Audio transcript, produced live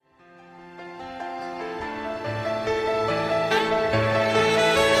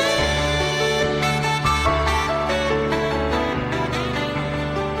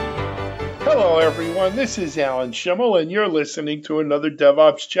This is Alan Schimmel, and you're listening to another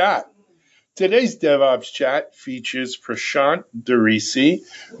DevOps Chat. Today's DevOps Chat features Prashant Durisi,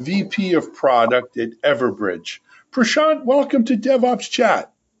 VP of Product at Everbridge. Prashant, welcome to DevOps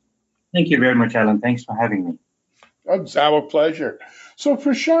Chat. Thank you very much, Alan. Thanks for having me. It's our pleasure. So,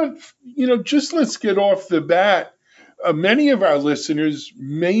 Prashant, just let's get off the bat. Many of our listeners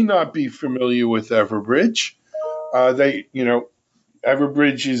may not be familiar with Everbridge.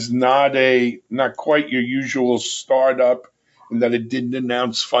 Everbridge is not quite your usual startup in that it didn't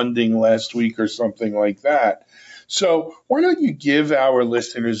announce funding last week or something like that. So why don't you give our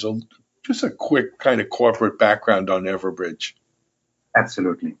listeners just a quick kind of corporate background on Everbridge?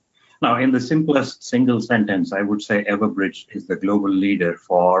 Absolutely. Now, in the simplest single sentence, I would say Everbridge is the global leader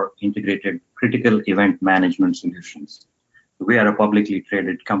for integrated critical event management solutions. We are a publicly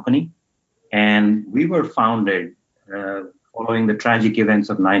traded company, and we were founded following the tragic events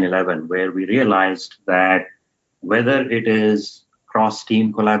of 9/11, where we realized that whether it is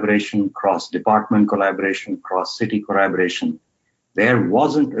cross-team collaboration, cross-department collaboration, cross-city collaboration, there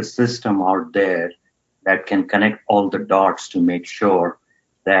wasn't a system out there that can connect all the dots to make sure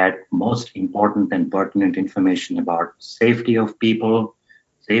that most important and pertinent information about safety of people,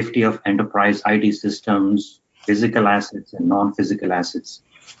 safety of enterprise IT systems, physical assets and non-physical assets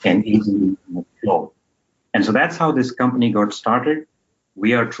can easily flow. And so that's how this company got started.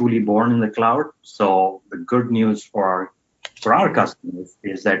 We are truly born in the cloud. So the good news for our customers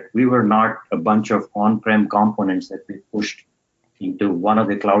is that we were not a bunch of on-prem components that we pushed into one of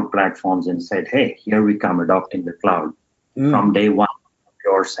the cloud platforms and said, hey, here we come adopting the cloud from day one of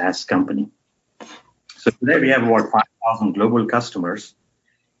your SaaS company. So today we have about 5,000 global customers,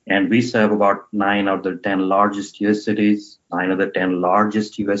 and we serve about 9 of the 10 largest US cities, 9 of the 10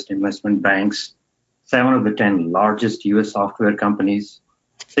 largest US investment banks, 7 of the 10 largest US software companies,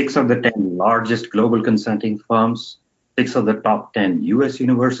 6 of the 10 largest global consulting firms, 6 of the top 10 US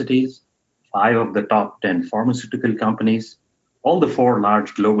universities, 5 of the top 10 pharmaceutical companies, all the 4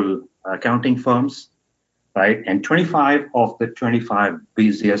 large global accounting firms, right? And 25 of the 25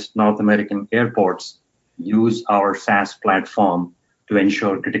 busiest North American airports use our SaaS platform to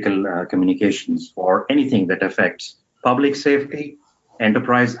ensure critical communications for anything that affects public safety,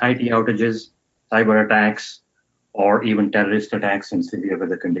 enterprise IT outages, cyber attacks, or even terrorist attacks in severe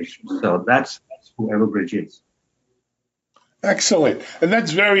weather conditions. So that's who Everbridge is. Excellent. And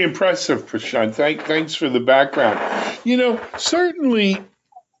that's very impressive, Prashant. Thanks for the background. Certainly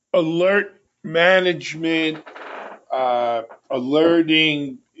alert management,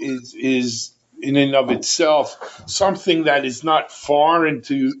 alerting is in and of itself something that is not foreign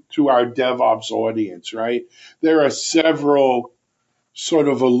to our DevOps audience, right? There are several sort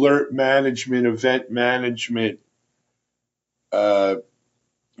of alert management, event management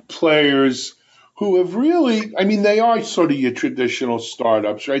players who have really, they are sort of your traditional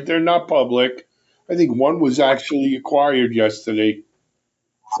startups, right? They're not public. I think one was actually acquired yesterday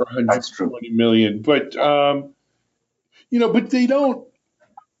for 120 million. But, but they don't,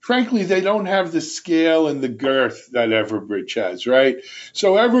 frankly, they don't have the scale and the girth that Everbridge has, right?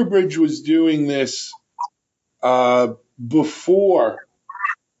 So Everbridge was doing this before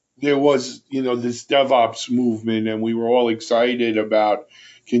there was, this DevOps movement, and we were all excited about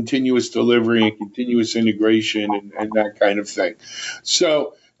continuous delivery and continuous integration and that kind of thing.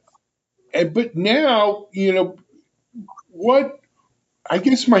 So, but now, I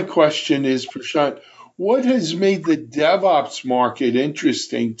guess my question is, Prashant, what has made the DevOps market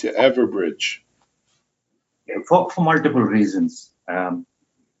interesting to Everbridge? For multiple reasons.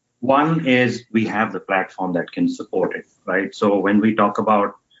 One is we have the platform that can support it, right? So when we talk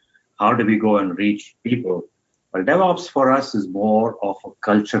about how do we go and reach people, well, DevOps for us is more of a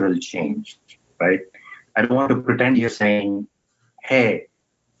cultural change, right? I don't want to pretend you're saying, hey,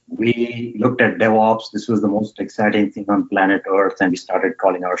 we looked at DevOps, this was the most exciting thing on planet Earth, and we started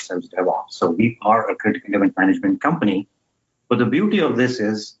calling ourselves DevOps. So we are a critical event management company. But the beauty of this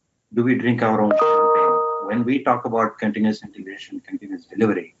is, do we drink our own champagne? When we talk about continuous integration, continuous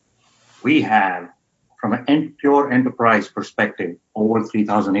delivery, we have, from a pure enterprise perspective, over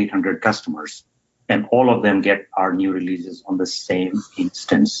 3,800 customers, and all of them get our new releases on the same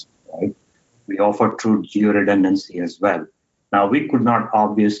instance, right? We offer true geo-redundancy as well. Now, we could not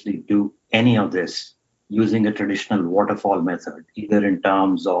obviously do any of this using a traditional waterfall method, either in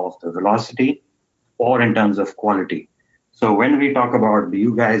terms of the velocity or in terms of quality. So when we talk about, do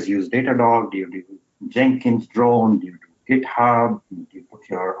you guys use Datadog? Do you do Jenkins drone? Do you do GitHub? Do you put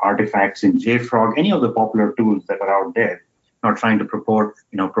your artifacts in JFrog? Any of the popular tools that are out there, not trying to promote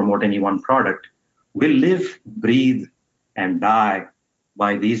any one product. We live, breathe, and die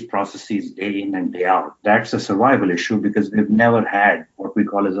by these processes day in and day out. That's a survival issue because we've never had what we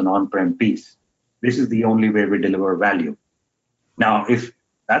call as an on-prem piece. This is the only way we deliver value. Now, if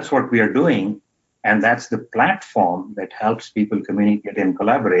that's what we are doing, and that's the platform that helps people communicate and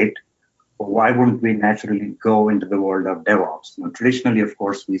collaborate, well, why wouldn't we naturally go into the world of DevOps? Now, traditionally, of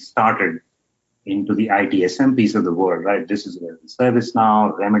course, we started into the ITSM piece of the world, right? This is where the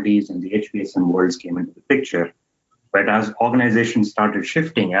ServiceNow, Remedies, and the HPSM worlds came into the picture. But as organizations started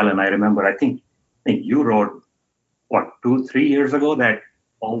shifting, Alan, I remember, I think you wrote, 2-3 years ago that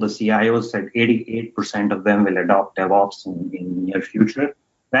all the CIOs said 88% of them will adopt DevOps in near future.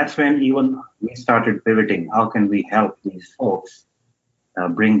 That's when even we started pivoting. How can we help these folks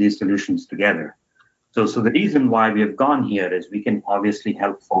bring these solutions together? So the reason why we have gone here is we can obviously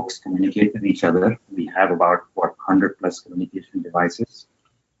help folks communicate with each other. We have about 100 plus communication devices.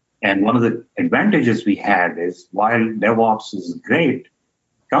 And one of the advantages we had is while DevOps is great,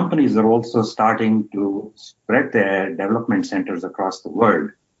 companies are also starting to spread their development centers across the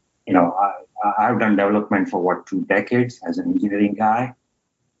world. I've done development for 2 decades as an engineering guy,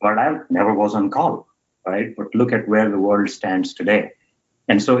 but I never was on call, right? But look at where the world stands today.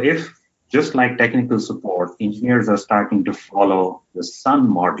 And so if, just like technical support, engineers are starting to follow the Sun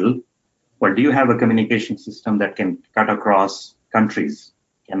model, well, do you have a communication system that can cut across countries,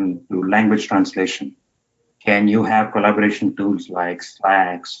 can do language translation? Can you have collaboration tools like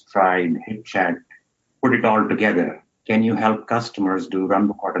Slack, Stride, HipChat, put it all together? Can you help customers do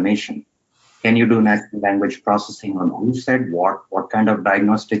runbook automation? Can you do natural language processing on who said what kind of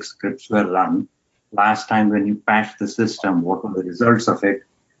diagnostic scripts were run last time when you patched the system, what were the results of it?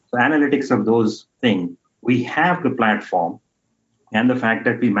 So analytics of those things, we have the platform and the fact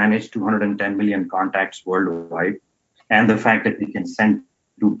that we manage 210 million contacts worldwide and the fact that we can send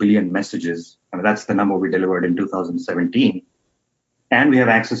 2 billion messages. I mean, that's the number we delivered in 2017. And we have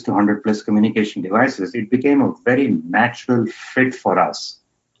access to 100 plus communication devices. It became a very natural fit for us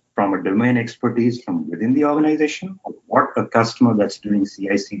from a domain expertise from within the organization of what a customer that's doing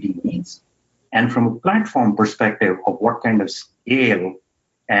CI/CD needs, and from a platform perspective of what kind of scale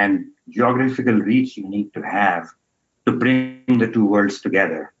and geographical reach you need to have to bring the two worlds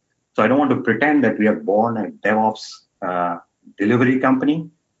together. So I don't want to pretend that we are born a DevOps delivery company,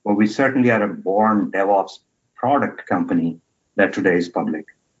 but we certainly are a born DevOps product company that today is public.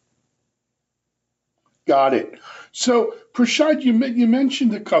 Got it. So, Prashant, you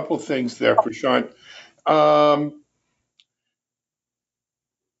mentioned a couple things there, Prashant.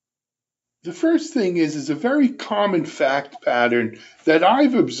 The first thing is a very common fact pattern that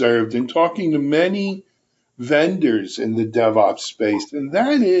I've observed in talking to many vendors in the DevOps space, and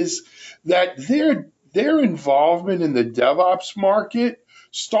that is that their involvement in the DevOps market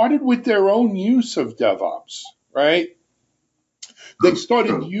started with their own use of DevOps, right? They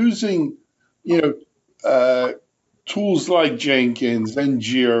started using, tools like Jenkins and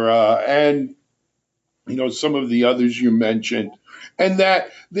Jira and some of the others you mentioned, and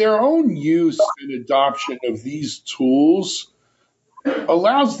that their own use and adoption of these tools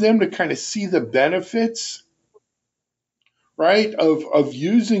allows them to kind of see the benefits, right, of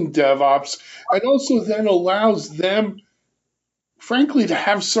using DevOps, and also then allows them, frankly, to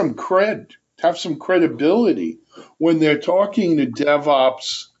have some credibility when they're talking to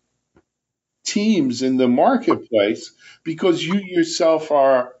DevOps teams in the marketplace, because you yourself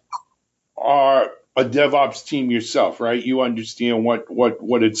are a DevOps team yourself, right? You understand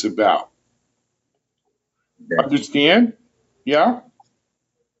what it's about. Yeah. Understand? Yeah?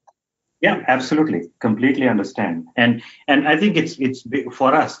 Yeah, absolutely. Completely understand. And I think it's big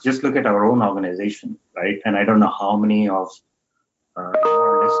for us. Just look at our own organization, right? And I don't know how many of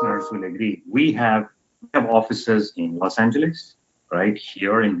our listeners will agree. We have offices in Los Angeles, right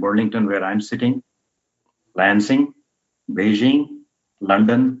here in Burlington, where I'm sitting, Lansing, Beijing,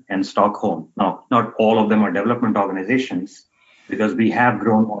 London, and Stockholm. Now, not all of them are development organizations because we have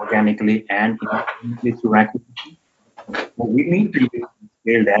grown organically and through acquisition. But we need to use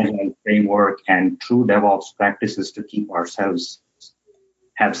scaled agile framework and true DevOps practices to keep ourselves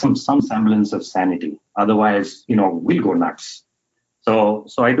have some semblance of sanity. Otherwise, we'll go nuts. So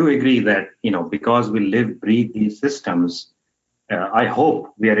I do agree that because we live, breathe these systems, I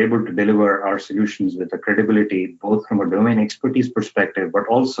hope we are able to deliver our solutions with a credibility, both from a domain expertise perspective, but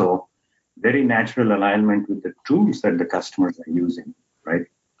also very natural alignment with the tools that the customers are using, right?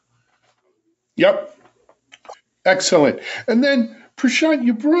 Yep. Excellent. And then, Prashant,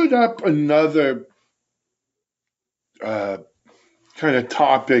 you brought up another kind of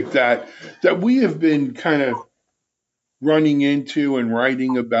topic that we have been kind of running into and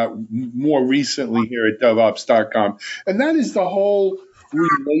writing about more recently here at DevOps.com. And that is the whole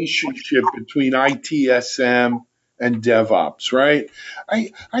relationship between ITSM and DevOps, right?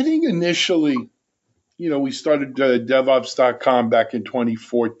 I think initially, we started DevOps.com back in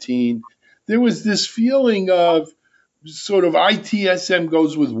 2014. There was this feeling of sort of ITSM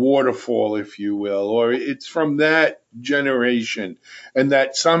goes with waterfall, if you will, or it's from that generation, and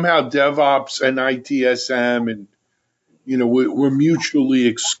that somehow DevOps and ITSM and were mutually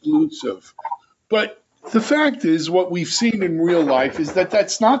exclusive. But the fact is, what we've seen in real life is that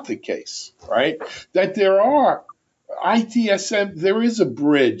that's not the case, right? That there are ITSM, there is a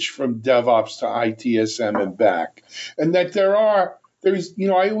bridge from DevOps to ITSM and back. And that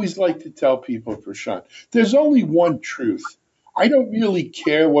I always like to tell people, Prashant, there's only one truth. I don't really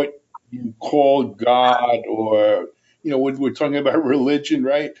care what you call God or, when we're talking about religion,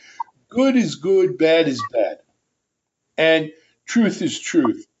 right? Good is good, bad is bad. And truth is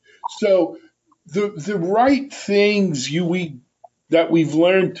truth. So the right things that we've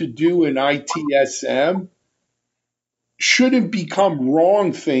learned to do in ITSM shouldn't become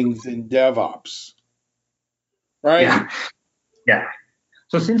wrong things in DevOps, right? Yeah. Yeah.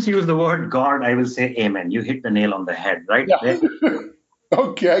 So since you use the word God, I will say amen. You hit the nail on the head, right? Yeah.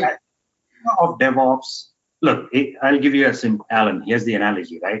 Okay. Of DevOps. Look, I'll give you Alan, here's the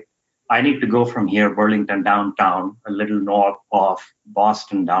analogy, right? I need to go from here, Burlington downtown, a little north of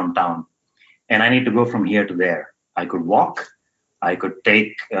Boston downtown, and I need to go from here to there. I could walk, I could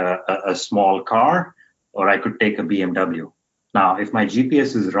take a small car, or I could take a BMW. Now, if my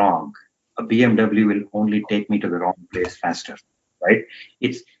GPS is wrong, a BMW will only take me to the wrong place faster, right?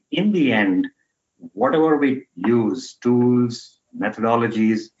 It's in the end, whatever we use, tools,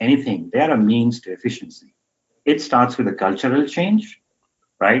 methodologies, anything, they are a means to efficiency. It starts with a cultural change,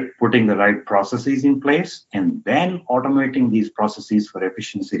 right? Putting the right processes in place and then automating these processes for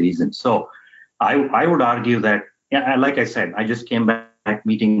efficiency reasons. So I would argue that, yeah, like I said, I just came back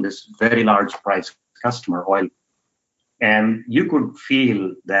meeting this very large price customer, oil, and you could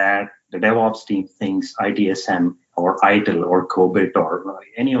feel that the DevOps team thinks ITSM or ITIL or COBIT or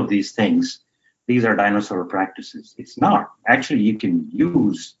any of these things, these are dinosaur practices. It's not. Actually, you can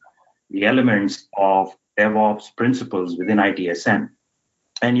use the elements of DevOps principles within ITSM.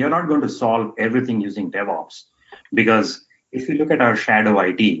 And you're not going to solve everything using DevOps, because if you look at our shadow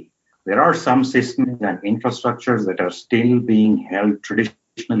IT, there are some systems and infrastructures that are still being held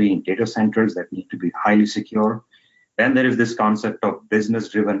traditionally in data centers that need to be highly secure. Then there is this concept of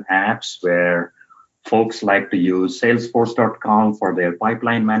business-driven apps where folks like to use Salesforce.com for their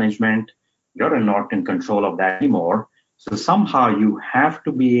pipeline management. You're not in control of that anymore. So somehow you have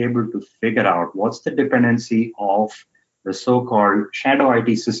to be able to figure out what's the dependency of the so-called shadow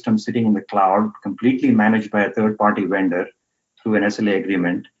IT system sitting in the cloud, completely managed by a third-party vendor through an SLA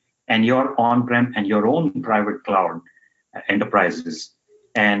agreement, and your on-prem and your own private cloud enterprises.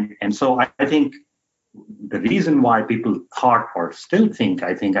 And so I think the reason why people thought or still think,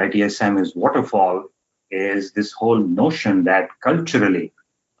 I think ITSM is waterfall, is this whole notion that culturally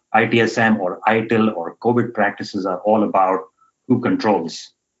ITSM or ITIL or COBIT practices are all about who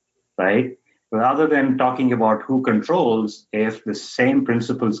controls, right? Rather than talking about who controls, if the same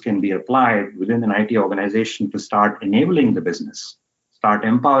principles can be applied within an IT organization to start enabling the business, start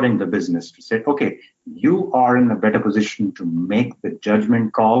empowering the business to say, okay, you are in a better position to make the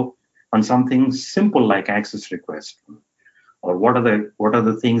judgment call on something simple like access request, or what are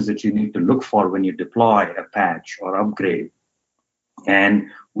the things that you need to look for when you deploy a patch or upgrade. And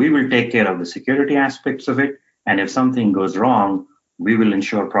we will take care of the security aspects of it. And if something goes wrong, we will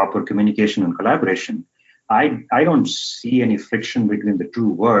ensure proper communication and collaboration. I don't see any friction between the two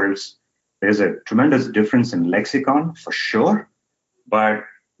worlds. There's a tremendous difference in lexicon, for sure. But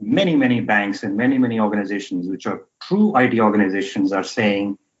many, many banks and many, many organizations, which are true IT organizations, are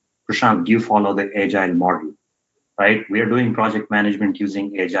saying, Prashant, do you follow the agile model, right? We are doing project management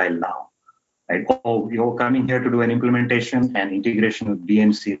using agile now. Right? Oh, you're coming here to do an implementation and integration with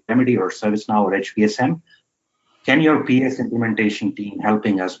BMC Remedy or ServiceNow or HPSM. Can your PS implementation team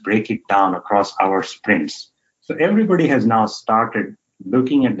helping us break it down across our sprints? So everybody has now started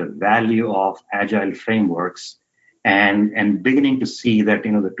looking at the value of agile frameworks and beginning to see that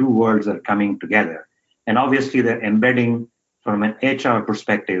the two worlds are coming together. And obviously they're embedding from an HR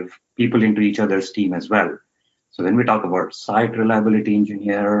perspective people into each other's team as well. So when we talk about site reliability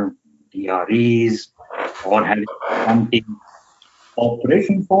engineer, DREs, or having some team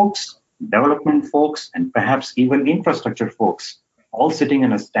operation folks, development folks, and perhaps even infrastructure folks, all sitting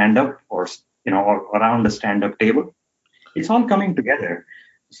in a stand-up or around a stand-up table, it's all coming together.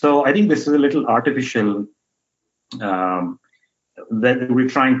 So I think this is a little artificial that we're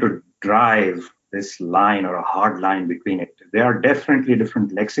trying to drive this line or a hard line between it. There are definitely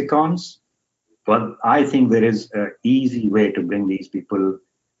different lexicons, but I think there is an easy way to bring these people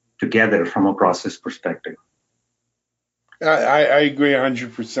together from a process perspective. I agree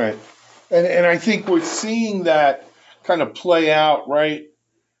 100%. And I think we're seeing that kind of play out right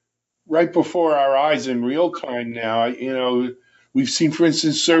before our eyes in real time now. We've seen, for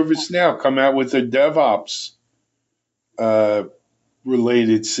instance, ServiceNow come out with a DevOps uh,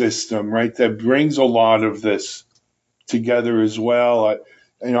 related system, right? That brings a lot of this together as well.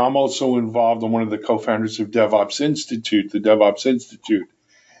 I'm also involved. I'm one of the co-founders of DevOps Institute, the DevOps Institute,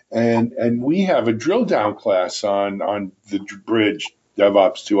 and we have a drill down class on the bridge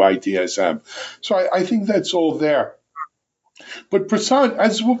DevOps to ITSM. So I think that's all there. But Prasad,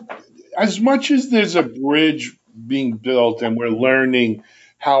 as much as there's a bridge being built and we're learning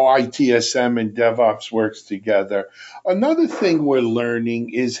how ITSM and DevOps works together, another thing we're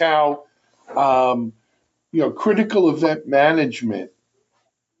learning is how critical event management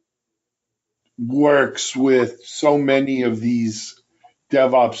works with so many of these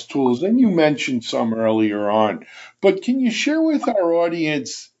DevOps tools. And you mentioned some earlier on, but can you share with our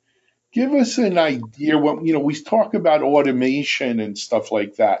audience? Give us an idea. We talk about automation and stuff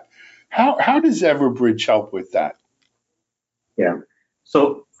like that. How does Everbridge help with that? Yeah.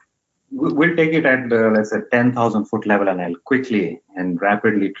 So we'll take it at the, let's say, 10,000 foot level, and I'll quickly and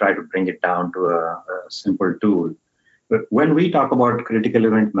rapidly try to bring it down to a simple tool. But when we talk about critical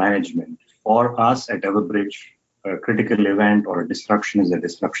event management, for us at Everbridge, a critical event or a disruption is a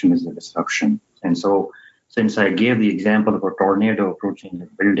disruption is a disruption. And so since I gave the example of a tornado approaching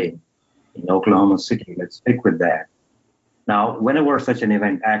a building in Oklahoma City, let's stick with that. Now, whenever such an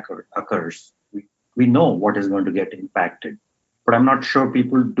event occurs, we know what is going to get impacted, but I'm not sure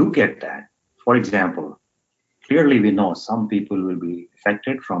people do get that. For example, clearly we know some people will be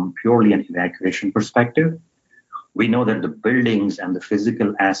affected from purely an evacuation perspective. We know that the buildings and the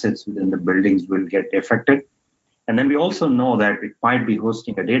physical assets within the buildings will get affected. And then we also know that it might be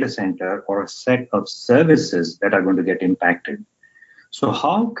hosting a data center or a set of services that are going to get impacted. So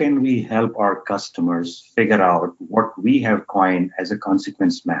how can we help our customers figure out what we have coined as a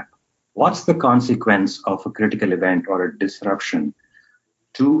consequence map? What's the consequence of a critical event or a disruption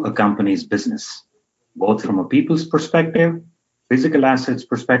to a company's business, both from a people's perspective, physical assets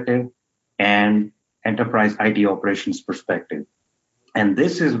perspective, and enterprise IT operations perspective? And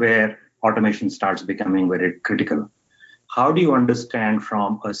this is where automation starts becoming very critical. How do you understand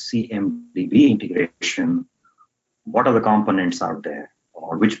from a CMDB integration what are the components out there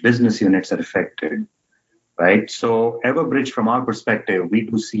or which business units are affected, right? So Everbridge, from our perspective, we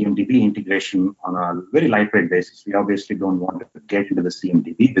do CMDB integration on a very lightweight basis. We obviously don't want to get into the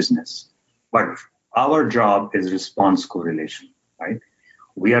CMDB business, but our job is response correlation, right?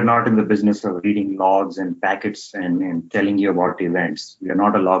 We are not in the business of reading logs and packets and telling you about events. We are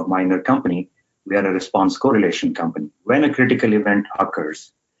not a log miner company. We are a response correlation company. When a critical event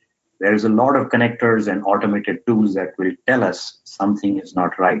occurs, there is a lot of connectors and automated tools that will tell us something is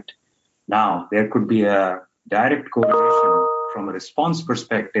not right. Now, there could be a direct correlation from a response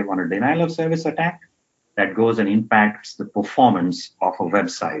perspective on a denial of service attack that goes and impacts the performance of a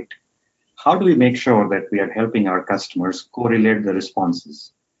website. How do we make sure that we are helping our customers correlate the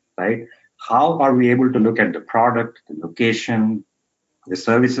responses, right? How are we able to look at the product, the location, the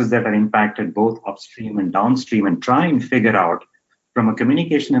services that are impacted both upstream and downstream and try and figure out from a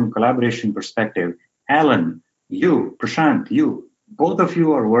communication and collaboration perspective, Alan, you, Prashant, you, both of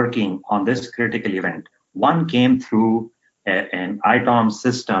you are working on this critical event. One came through an ITOM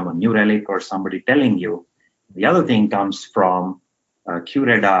system, a New Relic, or somebody telling you. The other thing comes from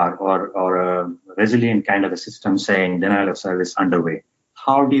QRadar or a resilient kind of a system saying denial of service underway.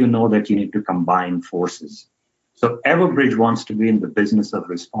 How do you know that you need to combine forces? So Everbridge wants to be in the business of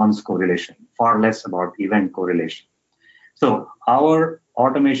response correlation, far less about event correlation. So our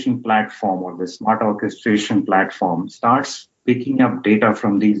automation platform or the smart orchestration platform starts picking up data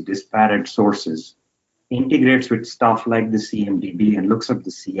from these disparate sources, integrates with stuff like the CMDB and looks up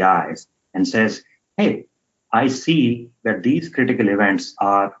the CIs and says, hey, I see that these critical events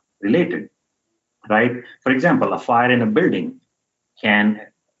are related, right? For example, a fire in a building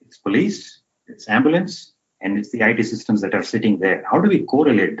it's police, it's ambulance, and it's the IT systems that are sitting there. How do we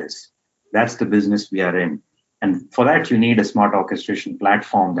correlate this? That's the business we are in. And for that, you need a smart orchestration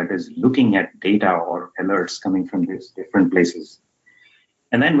platform that is looking at data or alerts coming from these different places.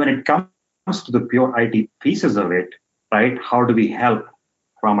 And then when it comes to the pure IT pieces of it, right, how do we help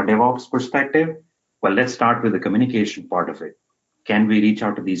from a DevOps perspective? Well, let's start with the communication part of it. Can we reach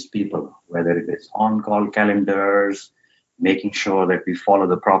out to these people, whether it is on-call calendars, making sure that we follow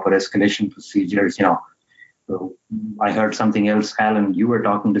the proper escalation procedures. So I heard something else, Alan. You were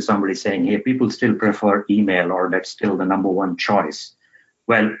talking to somebody saying, hey, people still prefer email, or that's still the number one choice.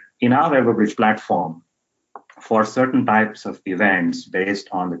 Well, in our Everbridge platform, for certain types of events based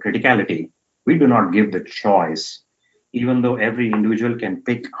on the criticality, we do not give the choice, even though every individual can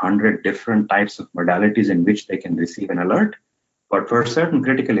pick 100 different types of modalities in which they can receive an alert. But for certain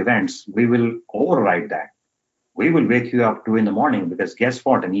critical events, we will override that. We will wake you up 2 a.m. because guess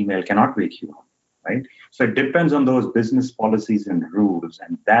what? An email cannot wake you up, right? So it depends on those business policies and rules.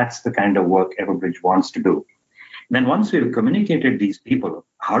 And that's the kind of work Everbridge wants to do. Then once we've communicated these people,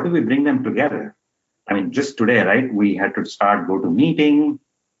 how do we bring them together? I mean, just today, right, we had to start GoToMeeting.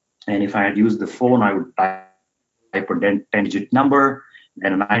 And if I had used the phone, I would type a 10-digit number,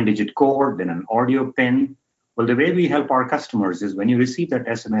 then a 9-digit code, then an audio pin. Well, the way we help our customers is when you receive that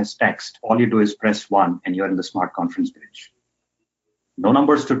SMS text, all you do is press 1 and you're in the smart conference bridge. No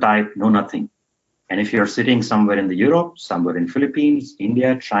numbers to type, no nothing. And if you're sitting somewhere in the Europe, somewhere in Philippines,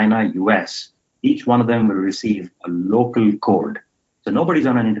 India, China, US, each one of them will receive a local code. So nobody's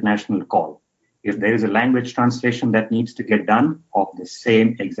on an international call. If there is a language translation that needs to get done of the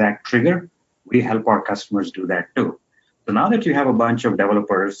same exact trigger, we help our customers do that too. So now that you have a bunch of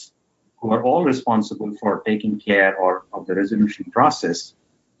developers who are all responsible for taking care of the resolution process,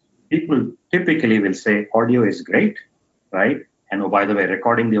 people typically will say audio is great, right? And oh, by the way,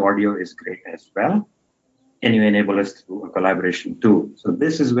 recording the audio is great as well. Can you enable us through a collaboration tool? So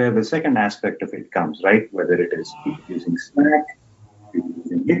this is where the second aspect of it comes, right? Whether it is people using Slack, people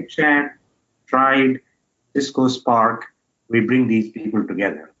using HipChat, Stride, Cisco Spark, we bring these people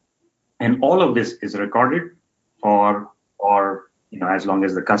together. And all of this is recorded or as long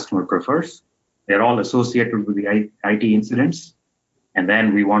as the customer prefers. They're all associated with the IT incidents. And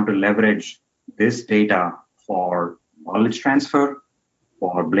then we want to leverage this data for knowledge transfer,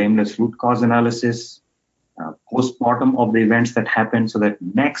 for blameless root cause analysis, post-mortem of the events that happen, so that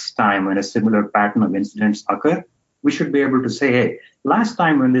next time when a similar pattern of incidents occur, we should be able to say, hey, last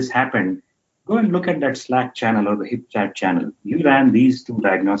time when this happened, go and look at that Slack channel or the HipChat channel. You ran these 2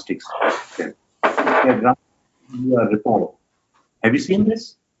 diagnostics. Report. Have you seen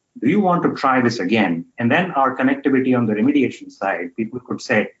this? Do you want to try this again? And then our connectivity on the remediation side, people could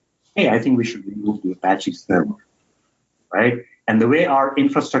say, hey, I think we should remove the Apache server, right? And the way our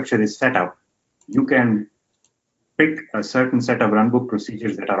infrastructure is set up, you can pick a certain set of runbook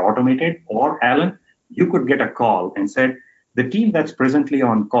procedures that are automated, or Alan, you could get a call and said, the team that's presently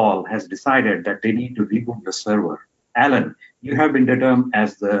on call has decided that they need to reboot the server. Alan, you have been determined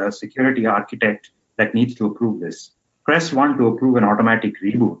as the security architect that needs to approve this. Press 1 to approve an automatic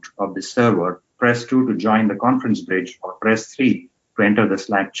reboot of the server, press 2 to join the conference bridge, or press 3 to enter the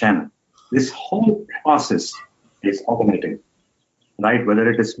Slack channel. This whole process is automated, right? Whether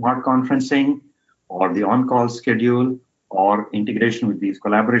it is smart conferencing or the on-call schedule or integration with these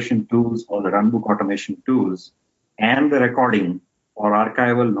collaboration tools or the runbook automation tools and the recording for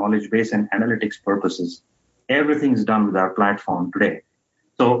archival, knowledge base, and analytics purposes, everything is done with our platform today.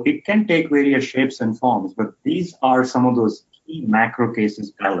 So it can take various shapes and forms, but these are some of those key macro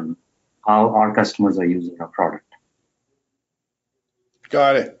cases, Alan, how our customers are using our product.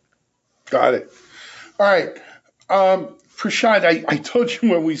 Got it. All right. Prashant, I told you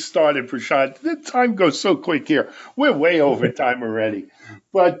when we started, Prashant, the time goes so quick here. We're way over time already.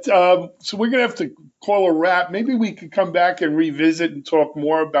 But so we're going to have to call a wrap. Maybe we could come back and revisit and talk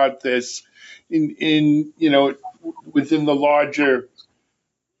more about this in within the larger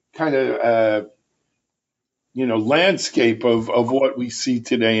kind of landscape of what we see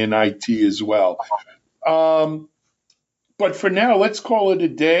today in IT as well. But for now, let's call it a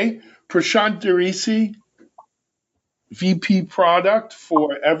day. Prashant Darisi, VP Product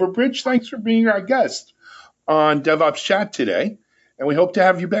for Everbridge, thanks for being our guest on DevOps Chat today, and we hope to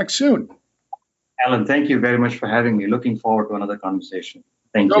have you back soon. Alan, thank you very much for having me. Looking forward to another conversation.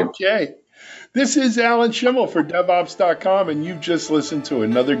 Thank you. Okay. This is Alan Shimel for DevOps.com, and you've just listened to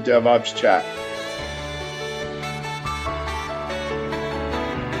another DevOps Chat.